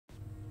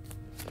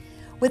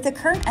With the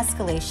current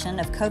escalation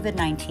of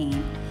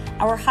COVID-19,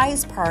 our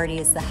highest priority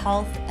is the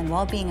health and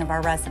well-being of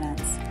our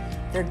residents,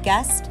 their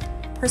guests,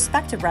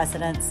 prospective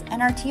residents,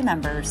 and our team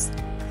members.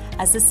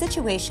 As the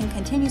situation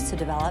continues to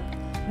develop,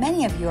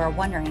 many of you are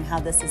wondering how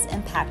this is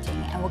impacting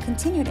and will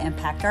continue to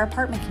impact our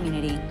apartment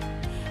community.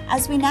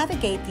 As we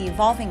navigate the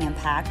evolving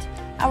impact,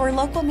 our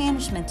local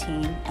management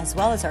team, as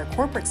well as our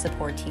corporate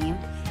support team,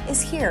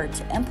 is here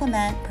to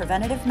implement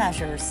preventative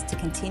measures to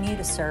continue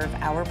to serve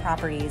our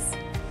properties.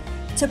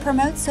 To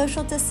promote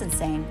social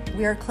distancing,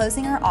 we are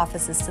closing our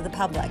offices to the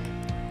public.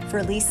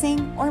 For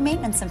leasing or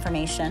maintenance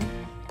information,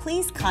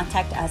 please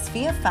contact us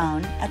via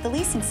phone at the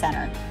leasing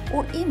center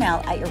or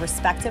email at your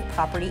respective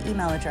property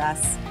email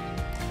address.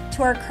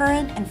 To our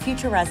current and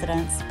future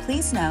residents,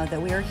 please know that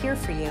we are here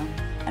for you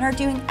and are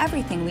doing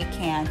everything we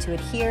can to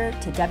adhere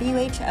to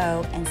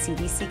WHO and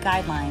CDC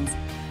guidelines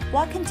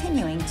while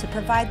continuing to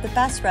provide the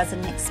best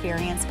resident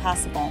experience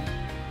possible.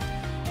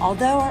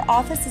 Although our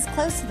office is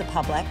closed to the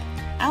public,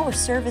 our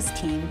service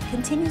team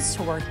continues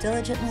to work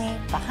diligently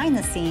behind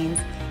the scenes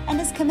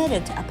and is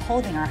committed to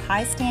upholding our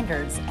high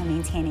standards and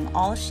maintaining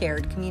all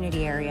shared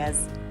community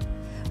areas.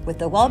 With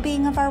the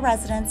well-being of our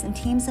residents and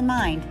teams in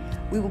mind,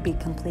 we will be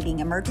completing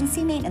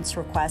emergency maintenance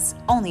requests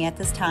only at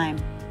this time.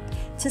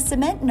 To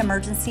submit an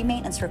emergency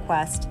maintenance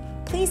request,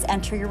 please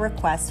enter your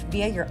request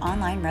via your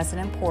online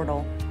resident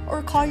portal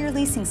or call your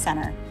leasing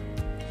center.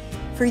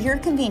 For your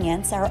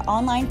convenience, our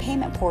online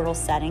payment portal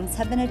settings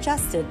have been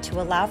adjusted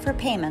to allow for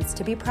payments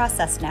to be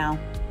processed now.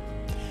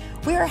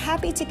 We are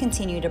happy to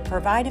continue to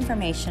provide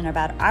information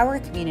about our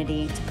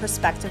community to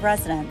prospective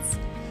residents.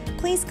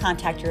 Please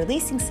contact your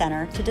leasing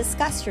center to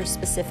discuss your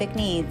specific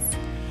needs,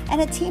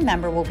 and a team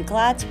member will be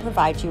glad to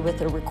provide you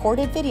with a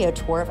recorded video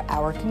tour of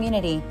our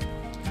community.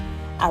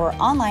 Our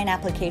online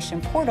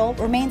application portal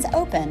remains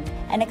open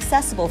and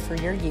accessible for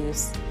your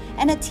use,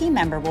 and a team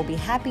member will be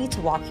happy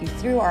to walk you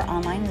through our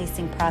online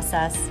leasing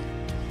process.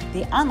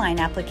 The online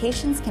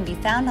applications can be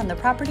found on the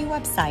property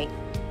website.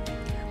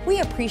 We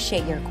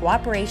appreciate your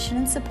cooperation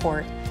and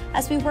support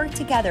as we work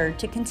together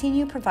to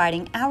continue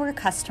providing our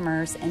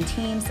customers and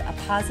teams a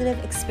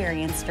positive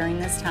experience during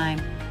this time.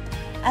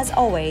 As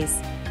always,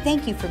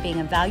 thank you for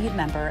being a valued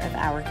member of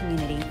our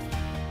community.